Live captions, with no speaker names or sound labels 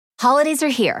Holidays are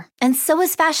here, and so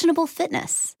is fashionable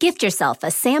fitness. Gift yourself a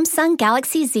Samsung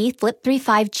Galaxy Z Flip 3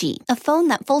 5G, a phone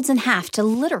that folds in half to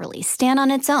literally stand on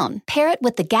its own. Pair it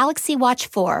with the Galaxy Watch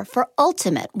 4 for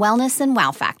ultimate wellness and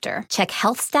wow factor. Check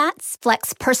health stats,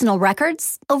 flex personal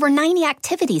records. Over 90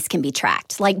 activities can be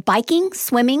tracked, like biking,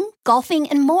 swimming, golfing,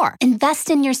 and more. Invest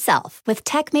in yourself with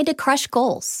tech made to crush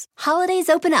goals. Holidays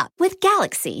open up with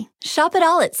Galaxy. Shop it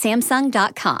all at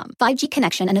Samsung.com. 5G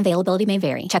connection and availability may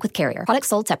vary. Check with carrier. Products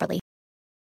sold separately.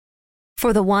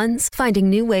 For the ones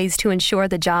finding new ways to ensure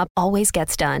the job always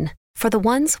gets done. For the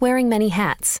ones wearing many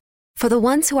hats. For the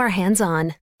ones who are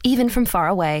hands-on, even from far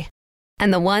away.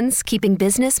 And the ones keeping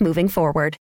business moving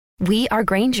forward. We are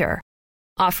Grainger,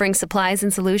 offering supplies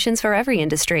and solutions for every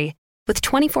industry, with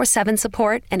 24/7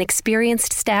 support and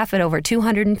experienced staff at over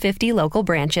 250 local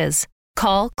branches.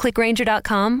 Call, click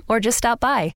Grainger.com, or just stop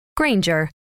by. Grainger,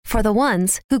 for the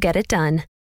ones who get it done.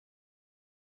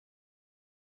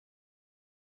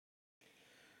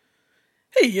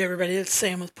 Hey everybody, it's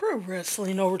Sam with Pro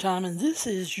Wrestling Overtime, and this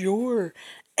is your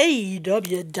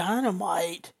AEW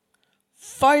Dynamite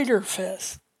Fyter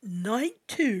Fest Night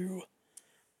 2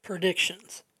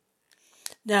 predictions.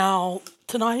 Now,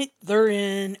 tonight they're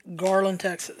in Garland,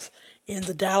 Texas, in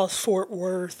the Dallas-Fort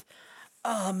Worth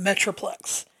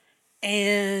Metroplex,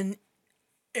 and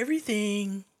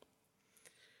everything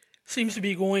seems to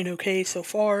be going okay so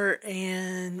far,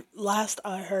 and last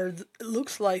I heard, it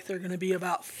looks like they're going to be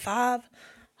about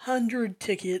 500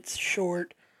 tickets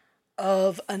short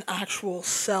of an actual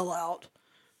sellout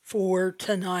for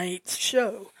tonight's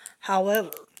show.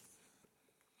 However,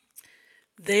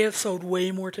 they have sold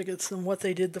way more tickets than what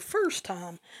they did the first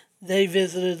time they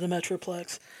visited the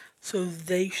Metroplex, so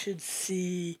they should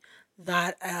see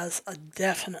that as a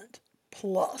definite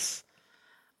plus.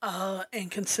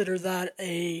 And consider that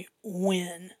a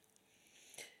win.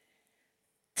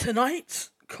 Tonight's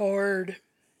card,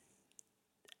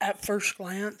 at first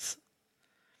glance,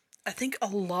 I think a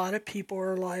lot of people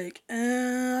are like, I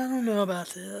don't know about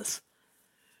this.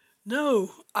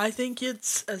 No, I think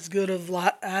it's as good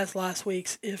as last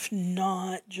week's, if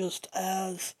not just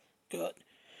as good.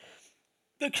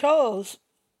 Because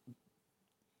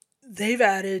they've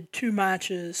added 2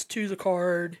 matches to the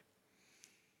card,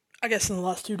 I guess in the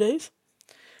last 2 days.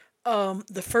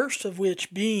 The first of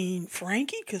which being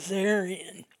Frankie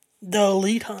Kazarian, the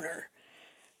Elite Hunter,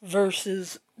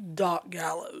 versus Doc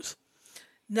Gallows.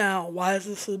 Now, why is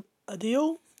this a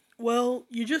deal? Well,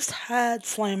 you just had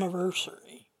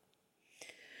Slammiversary.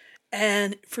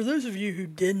 And for those of you who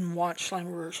didn't watch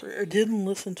Slammiversary or didn't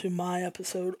listen to my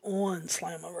episode on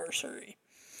Slammiversary,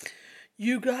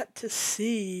 you got to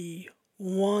see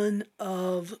one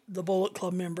of the Bullet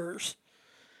Club members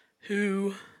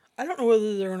who, I don't know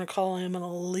whether they're going to call him an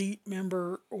elite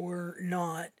member or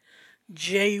not,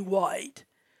 Jay White,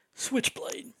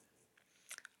 Switchblade,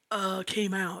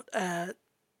 came out at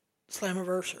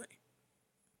Slammiversary,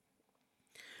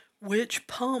 which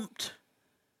pumped,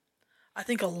 I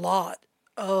think, a lot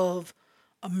of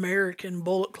American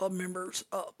Bullet Club members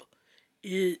up.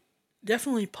 It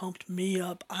definitely pumped me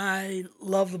up. I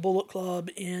love the Bullet Club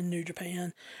in New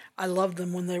Japan. I loved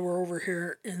them when they were over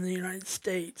here in the United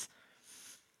States.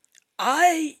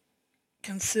 I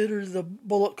consider the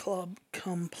Bullet Club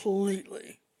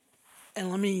completely, and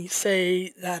let me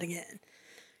say that again,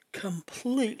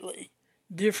 completely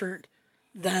different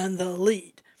than the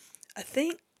Elite. I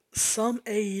think some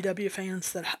AEW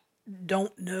fans that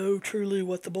don't know truly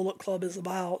what the Bullet Club is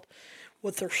about,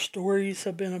 what their stories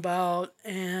have been about,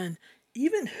 and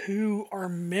even who are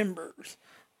members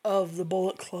of the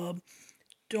Bullet Club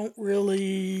don't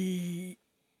really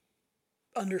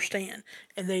understand.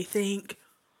 And they think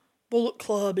Bullet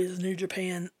Club is New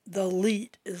Japan, the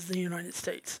Elite is the United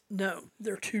States. No,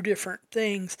 they're 2 different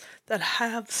things that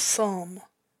have some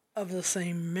of the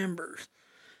same members.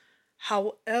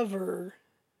 However,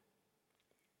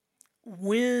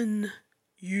 when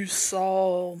you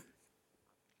saw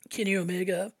Kenny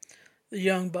Omega, the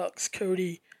Young Bucks,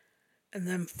 Cody, and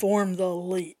them form the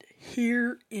Elite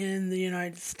here in the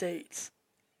United States,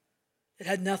 it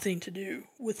had nothing to do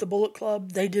with the Bullet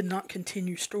Club. They did not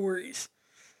continue stories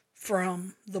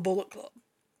from the Bullet Club.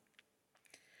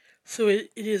 So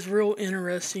it is real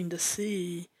interesting to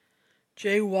see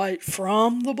Jay White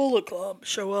from the Bullet Club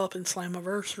show up in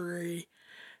Slammiversary,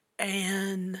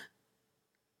 and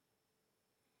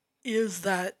is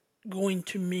that going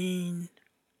to mean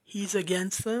he's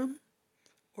against them,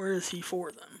 or is he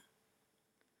for them?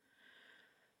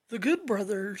 The Good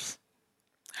Brothers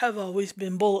have always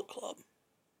been Bullet Club.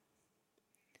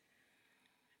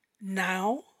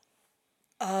 Now,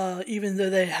 even though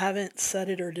they haven't said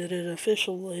it or did it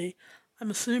officially,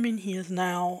 I'm assuming he is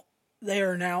now they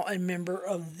are now a member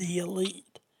of the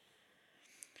Elite.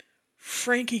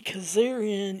 Frankie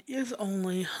Kazarian is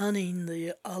only hunting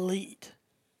the Elite.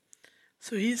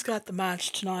 So he's got the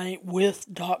match tonight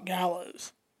with Doc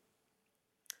Gallows.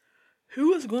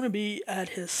 Who is going to be at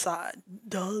his side?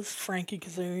 Does Frankie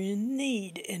Kazarian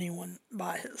need anyone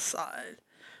by his side?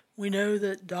 We know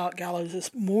that Doc Gallows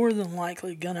is more than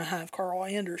likely going to have Carl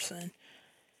Anderson.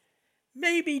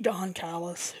 Maybe Don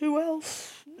Callis. Who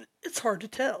else? It's hard to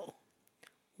tell.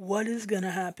 What is going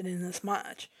to happen in this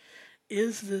match?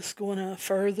 Is this going to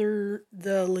further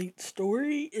the Elite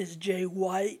story? Is Jay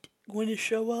White going to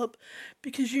show up?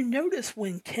 Because you notice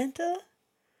when Kenta,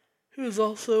 who is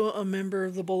also a member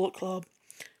of the Bullet Club,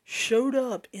 showed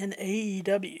up in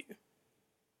AEW,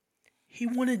 he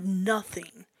wanted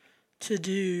nothing to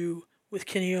do with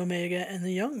Kenny Omega and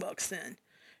the Young Bucks then,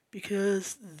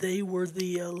 because they were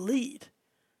the Elite,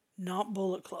 not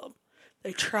Bullet Club.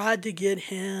 They tried to get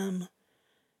him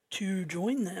to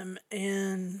join them,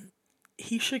 and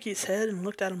he shook his head and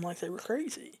looked at them like they were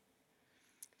crazy.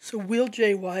 So will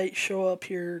Jay White show up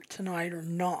here tonight or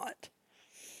not?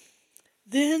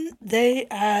 Then they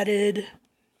added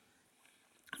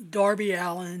Darby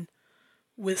Allin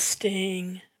with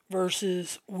Sting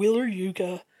versus Wheeler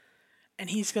Yuta, and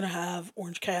he's going to have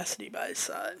Orange Cassidy by his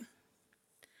side.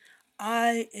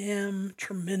 I am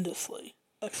tremendously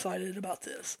excited about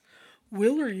this.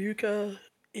 Wheeler Yuta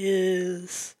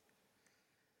is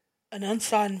an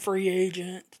unsigned free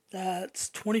agent that's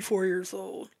 24 years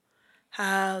old,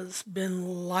 has been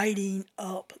lighting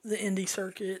up the indie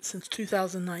circuit since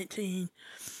 2019.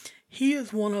 He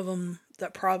is one of them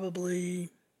that probably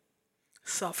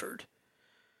suffered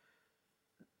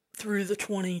through the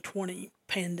 2020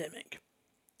 pandemic.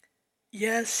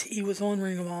 Yes, he was on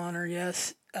Ring of Honor.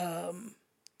 Yes, I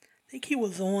think he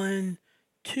was on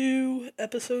 2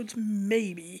 episodes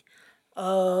maybe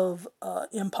of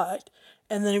Impact.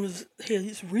 And then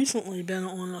he's recently been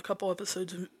on a couple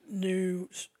episodes of New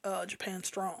Japan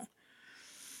Strong.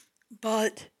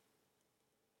 But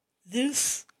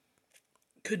this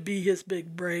could be his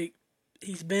big break.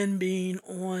 He's been being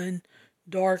on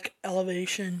Dark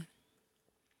Elevation,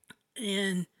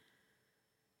 and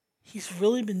he's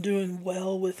really been doing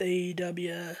well with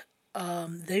AEW.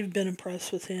 They've been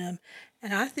impressed with him,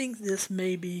 and I think this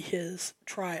may be his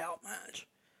tryout match.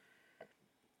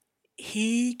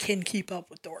 He can keep up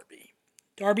with Darby.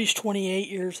 Darby's 28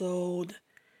 years old,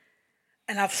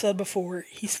 and I've said before,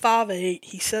 he's 5'8".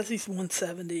 He says he's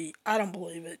 170. I don't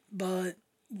believe it, but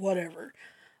whatever.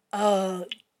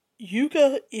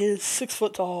 Yuka is 6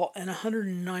 foot tall and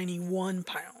 191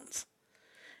 pounds.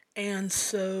 And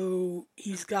so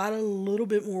he's got a little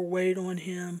bit more weight on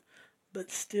him,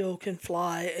 but still can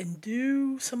fly and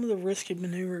do some of the risky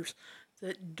maneuvers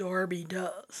that Darby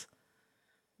does.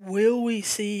 Will we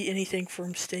see anything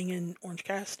from Sting and Orange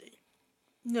Cassidy?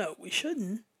 No, we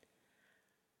shouldn't.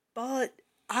 But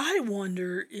I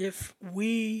wonder if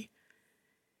we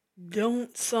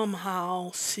don't somehow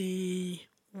see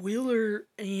Wheeler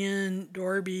and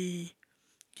Darby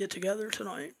get together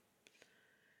tonight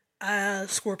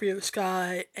as Scorpio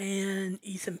Sky and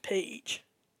Ethan Page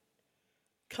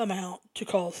come out to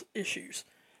cause issues,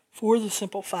 for the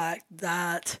simple fact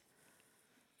that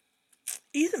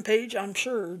Ethan Page, I'm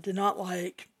sure, did not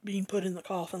like being put in the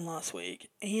coffin last week,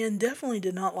 and definitely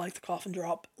did not like the coffin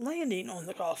drop landing on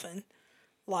the coffin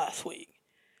last week.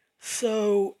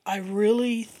 So I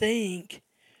really think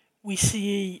we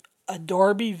see a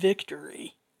Darby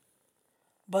victory,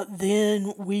 but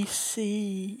then we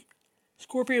see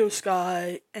Scorpio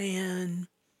Sky and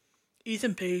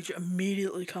Ethan Page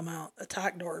immediately come out,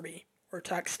 attack Darby, or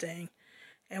attack Sting,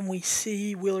 and we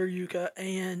see Wheeler Yuta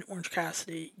and Orange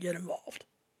Cassidy get involved.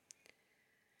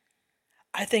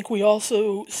 I think we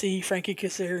also see Frankie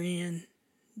Kazarian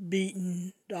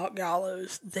beating Doc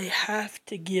Gallows. They have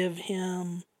to give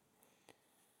him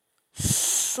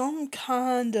some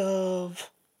kind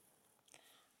of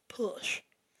push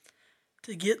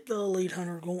to get the Elite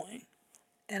Hunter going.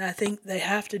 And I think they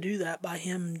have to do that by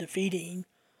him defeating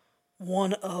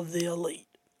one of the Elite.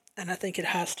 And I think it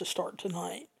has to start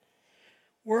tonight.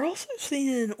 We're also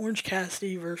seeing Orange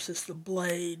Cassidy versus the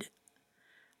Blade.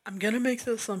 I'm going to make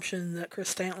the assumption that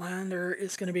Chris Statlander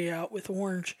is going to be out with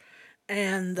Orange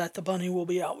and that the Bunny will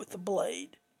be out with the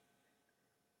Blade.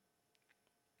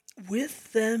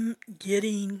 With them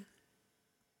getting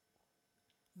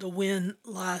the win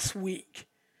last week,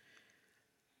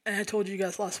 and I told you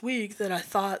guys last week that I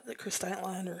thought that Chris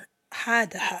Statlander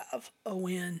had to have a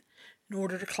win in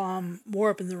order to climb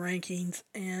more up in the rankings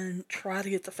and try to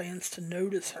get the fans to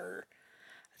notice her.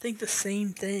 I think the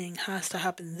same thing has to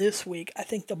happen this week. I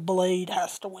think the Blade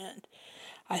has to win.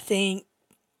 I think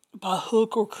by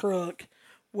hook or crook,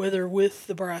 whether with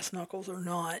the brass knuckles or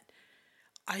not,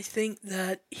 I think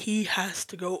that he has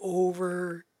to go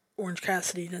over Orange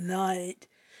Cassidy tonight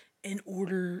in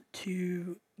order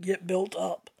to get built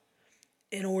up,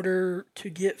 in order to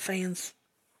get fans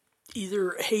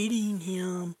either hating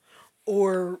him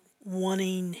or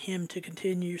wanting him to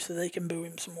continue so they can boo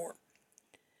him some more.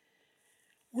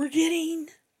 We're getting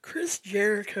Chris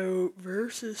Jericho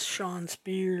versus Shawn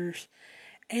Spears,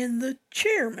 and the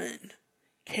chairman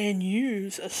can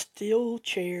use a steel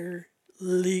chair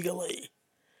legally.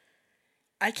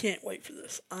 I can't wait for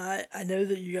this. I know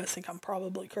that you guys think I'm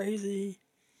probably crazy.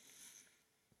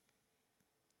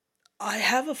 I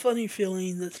have a funny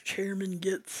feeling that the chairman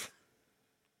gets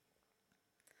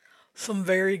some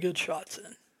very good shots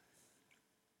in.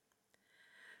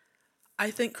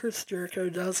 I think Chris Jericho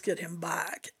does get him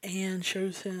back and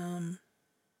shows him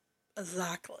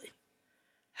exactly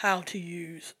how to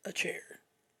use a chair.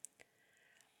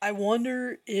 I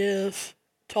wonder if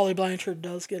Tully Blanchard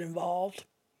does get involved.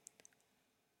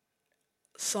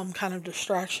 Some kind of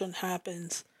distraction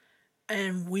happens,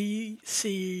 and we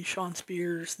see Shawn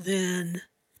Spears then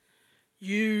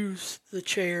use the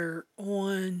chair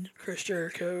on Chris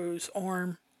Jericho's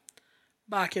arm,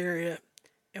 back area,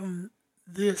 and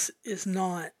this is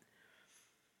not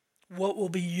what will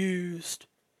be used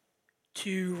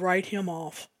to write him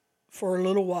off for a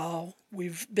little while.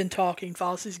 We've been talking,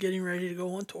 Fossey's getting ready to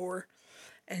go on tour,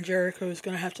 and Jericho is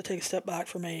going to have to take a step back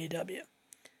from AEW.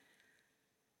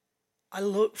 I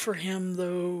look for him,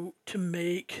 though, to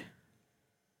make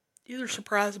either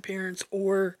surprise appearance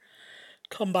or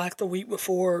come back the week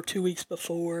before or 2 weeks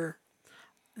before.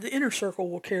 The Inner Circle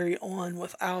will carry on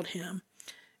without him,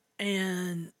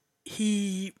 and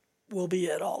he will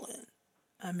be at All In.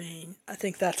 I mean, I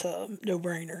think that's a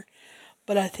no-brainer.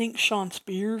 But I think Shawn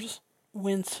Spears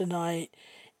wins tonight,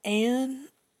 and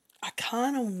I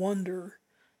kind of wonder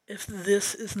if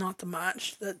this is not the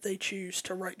match that they choose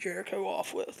to write Jericho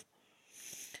off with.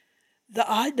 The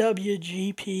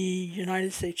IWGP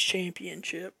United States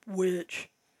Championship, which,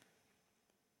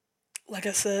 like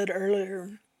I said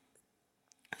earlier,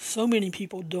 so many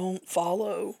people don't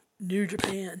follow New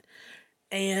Japan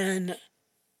and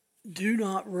do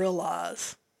not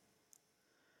realize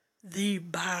the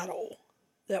battle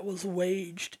that was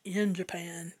waged in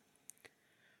Japan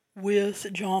with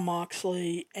Jon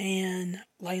Moxley and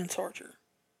Lance Archer.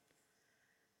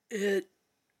 It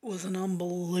was an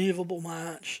unbelievable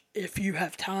match. If you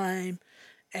have time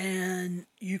and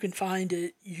you can find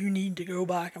it, you need to go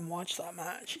back and watch that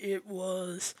match. It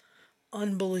was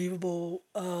unbelievable.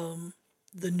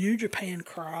 The New Japan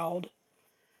crowd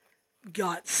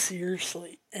got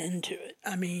seriously into it.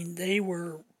 I mean, they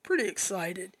were pretty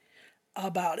excited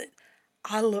about it.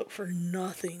 I look for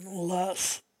nothing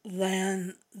less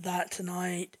than that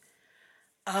tonight.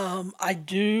 I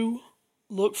do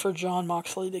look for Jon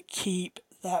Moxley to keep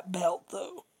that belt,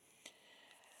 though.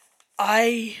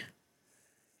 I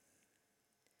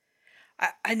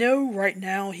know right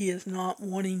now he is not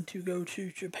wanting to go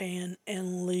to Japan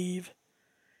and leave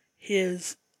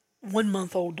his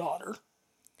 1-month-old daughter.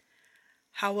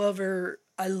 However,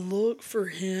 I look for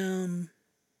him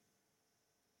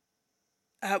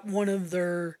at one of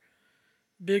their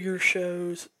bigger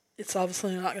shows. It's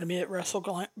obviously not going to be at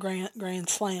Wrestle Grand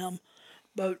Slam,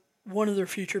 but one of their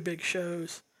future big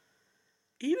shows.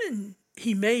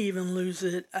 He may even lose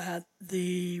it at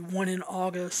the one in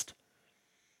August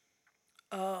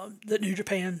that New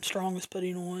Japan Strong is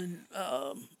putting on,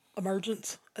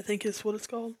 Emergence, I think is what it's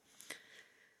called.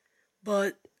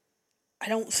 But I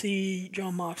don't see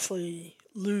Jon Moxley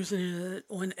losing it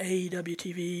on AEW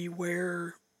TV,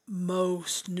 where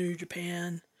most New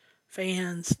Japan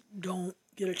fans don't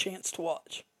get a chance to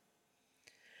watch.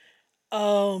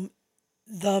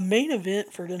 The main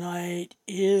event for tonight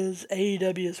is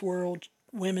AEW's World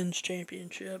Women's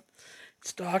Championship.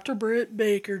 It's Dr. Britt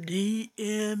Baker,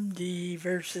 DMD,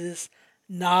 versus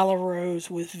Nyla Rose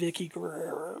with Vicky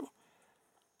Guerrero.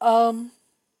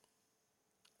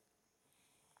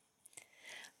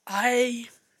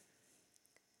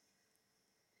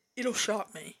 It'll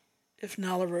shock me if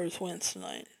Nyla Rose wins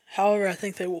tonight. However, I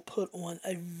think they will put on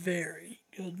a very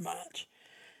good match.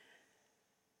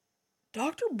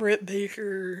 Dr. Britt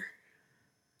Baker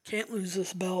can't lose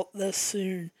this belt this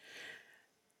soon,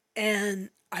 and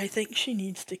I think she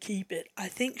needs to keep it. I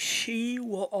think she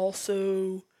will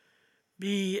also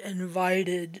be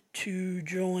invited to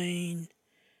join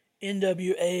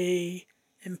NWA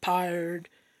Empowered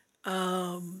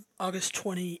August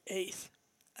 28th.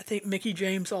 I think Mickie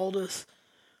James Aldis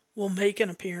will make an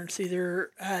appearance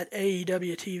either at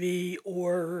AEW TV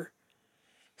or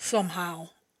somehow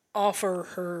offer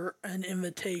her an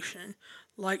invitation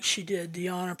like she did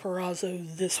Deonna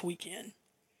Purrazzo this weekend.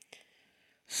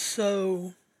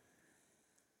 So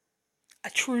I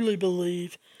truly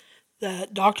believe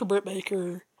that Dr. Britt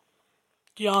Baker,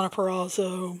 Deonna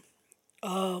Purrazzo,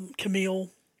 Camille,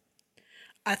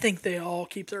 I think they all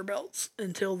keep their belts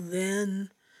until then.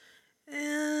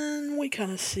 And we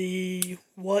kind of see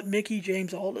what Mickie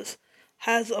James Aldis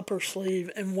has up her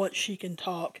sleeve and what she can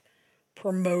talk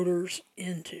promoters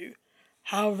into.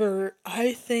 However,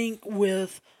 I think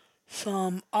with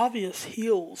some obvious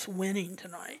heels winning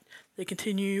tonight, they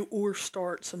continue or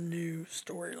start some new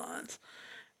storylines.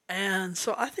 And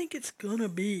so I think it's going to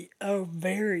be a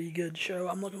very good show.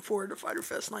 I'm looking forward to Fyter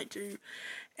Fest Night 2.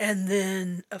 And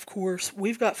then, of course,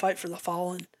 we've got Fight for the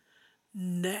Fallen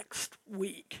next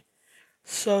week.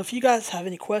 So if you guys have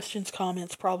any questions,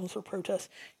 comments, problems, or protests,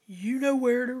 you know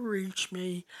where to reach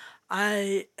me.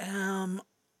 I am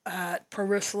at Pro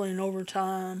Wrestling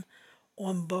Overtime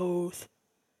on both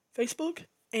Facebook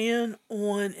and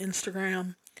on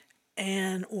Instagram.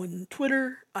 And on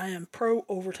Twitter, I am Pro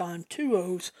Overtime, 2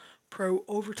 O's, Pro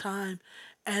Overtime.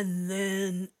 And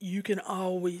then you can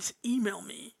always email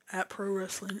me at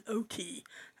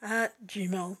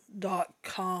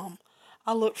prowrestlingot@gmail.com.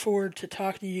 I look forward to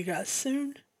talking to you guys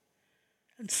soon.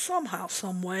 And somehow,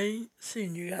 some way,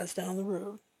 seeing you guys down the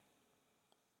road.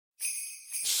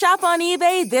 Shop on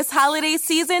eBay this holiday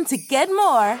season to get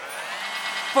more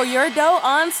for your dough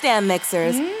on stand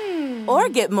mixers. Or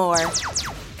get more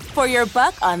for your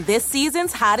buck on this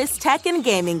season's hottest tech and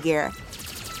gaming gear.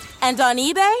 And on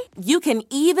eBay, you can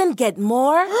even get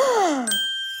more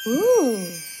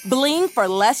bling for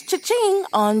less cha-ching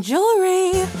on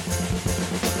jewelry.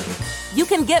 You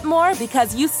can get more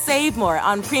because you save more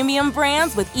on premium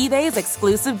brands with eBay's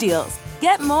exclusive deals.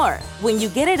 Get more when you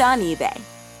get it on eBay.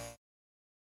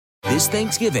 This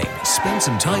Thanksgiving, spend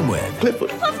some time with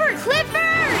Clifford!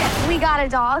 We got a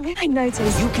dog. I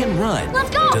noticed. You Can Run. Let's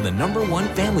go! To the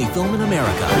 #1 family film in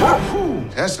America.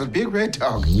 That's the big red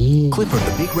dog. Clifford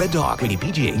the Big Red Dog. Rated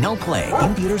PG, now play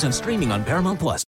in theaters and streaming on Paramount+.